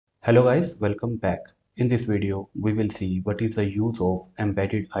Hello guys, welcome back. In this video, we will see what is the use of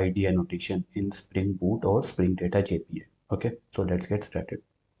embedded ID annotation in Spring Boot or Spring Data JPA. Okay, so let's get started.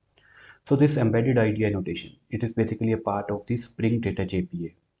 So this embedded ID annotation, it is basically a part of the Spring Data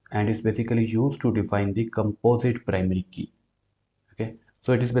JPA and is basically used to define the composite primary key. Okay,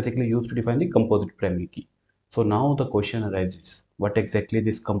 so it is basically used to define the composite primary key. So now the question arises, what exactly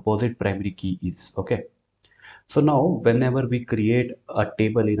this composite primary key is? Okay. So now, whenever we create a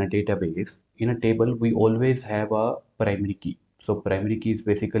table in a database, in a table, we always have a primary key. So primary key is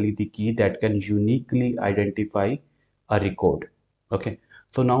basically the key that can uniquely identify a record. Okay.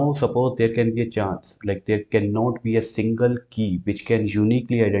 So now suppose there can be a chance, like there cannot be a single key which can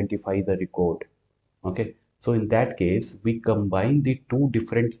uniquely identify the record. Okay. So in that case, we combine the two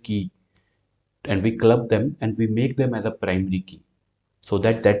different key and we club them and we make them as a primary key so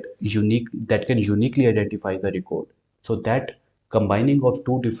that can uniquely identify the record. So that combining of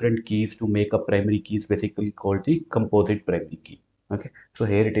two different keys to make a primary key is basically called the composite primary key. Okay, so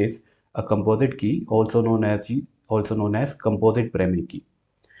here it is, a composite key, also known as composite primary key,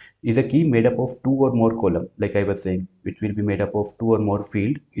 is a key made up of two or more column, like I was saying, which will be made up of two or more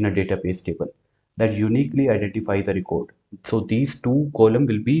field in a database table that uniquely identify the record. So these two column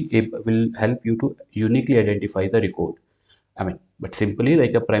will help you to uniquely identify the record. I mean, but simply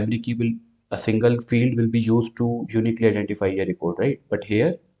like a primary key will, a single field will be used to uniquely identify a record, right? But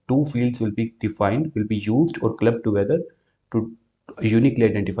here, two fields will be defined, will be used or clubbed together to uniquely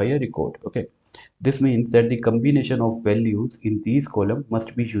identify a record. Okay. This means that the combination of values in these columns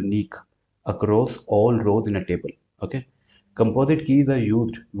must be unique across all rows in a table. Okay. Composite keys are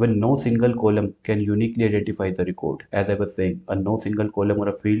used when no single column can uniquely identify the record. As I was saying, a no single column or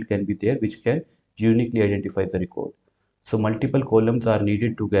a field can be there which can uniquely identify the record. So multiple columns are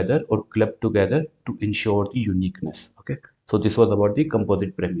needed together or clubbed together to ensure the uniqueness. Okay. So this was about the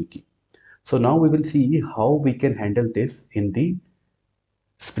composite primary key. So now we will see how we can handle this in the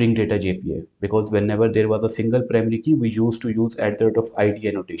Spring Data JPA, because whenever there was a single primary key, we used to use at the rate of ID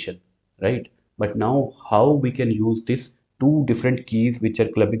annotation, right? But now how we can use this two different keys which are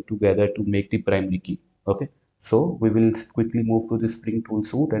clubbing together to make the primary key. Okay. So we will quickly move to the Spring tool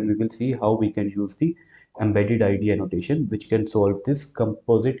suite and we will see how we can use the embedded ID annotation which can solve this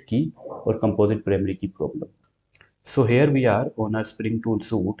composite key or composite primary key problem. So here we are on our Spring tool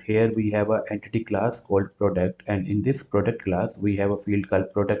suite. Here we have an entity class called product, and in this product class we have a field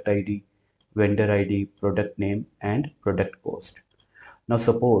called product ID, vendor ID, product name, and product cost. Now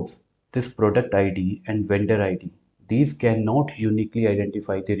suppose this product ID and vendor ID, these cannot uniquely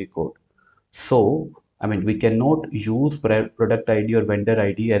identify the record. So I mean we cannot use product ID or vendor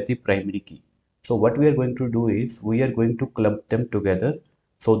ID as the primary key. So what we are going to do is we are going to club them together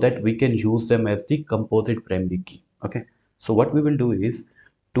so that we can use them as the composite primary key. Okay. So what we will do is,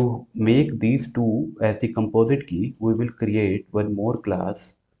 to make these two as the composite key, we will create one more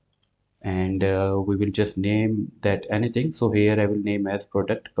class and we will just name that anything. So here I will name as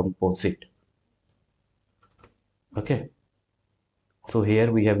product composite. Okay. So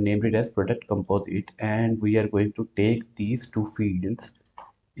here we have named it as product composite and we are going to take these two fields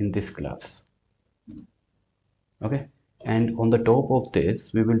in this class. Okay. And on the top of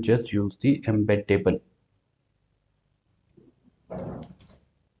this, we will just use the embeddable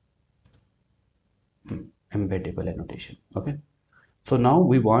annotation. Okay. So now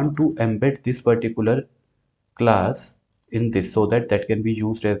we want to embed this particular class in this so that that can be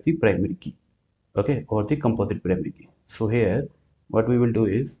used as the primary key. Okay. Or the composite primary key. So here what we will do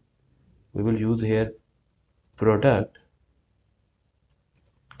is we will use here product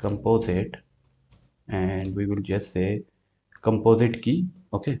composite and we will just say composite key.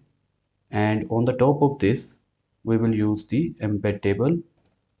 Okay. And on the top of this we will use the embeddable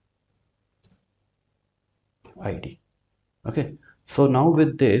ID. Okay. So now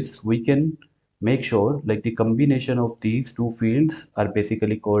with this we can make sure like the combination of these two fields are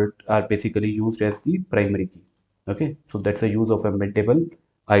basically used as the primary key. Okay. So that's the use of embeddable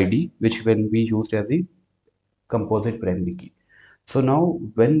ID which can be used as the composite primary key. So now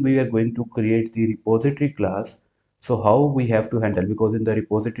when we are going to create the repository class, so how we have to handle, because in the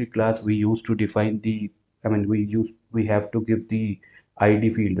repository class we used to define the, I mean we have to give the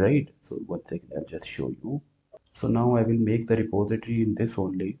ID field, right? So one second, I'll just show you. So now I will make the repository in this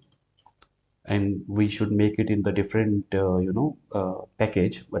only, and we should make it in the different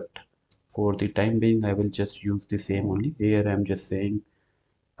package, but for the time being I will just use the same only. Here I'm just saying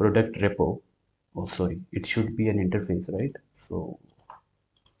product repo. Oh sorry, it should be an interface, right? So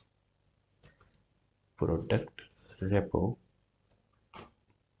product repos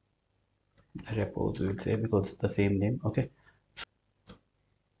we will say, because it's the same name. Okay.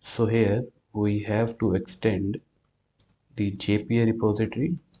 So here we have to extend the JPA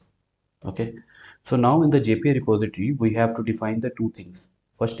repository. Okay, so now in the JPA repository we have to define the two things.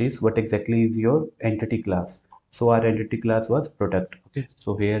 First is what exactly is your entity class. So our entity class was product. Okay,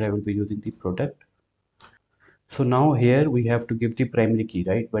 so here I will be using the product. So now here we have to give the primary key,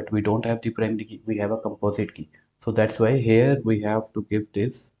 right? But we don't have the primary key, we have a composite key. So that's why here we have to give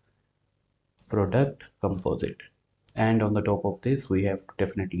this product composite. And on the top of this, we have to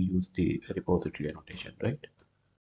definitely use the repository annotation, right?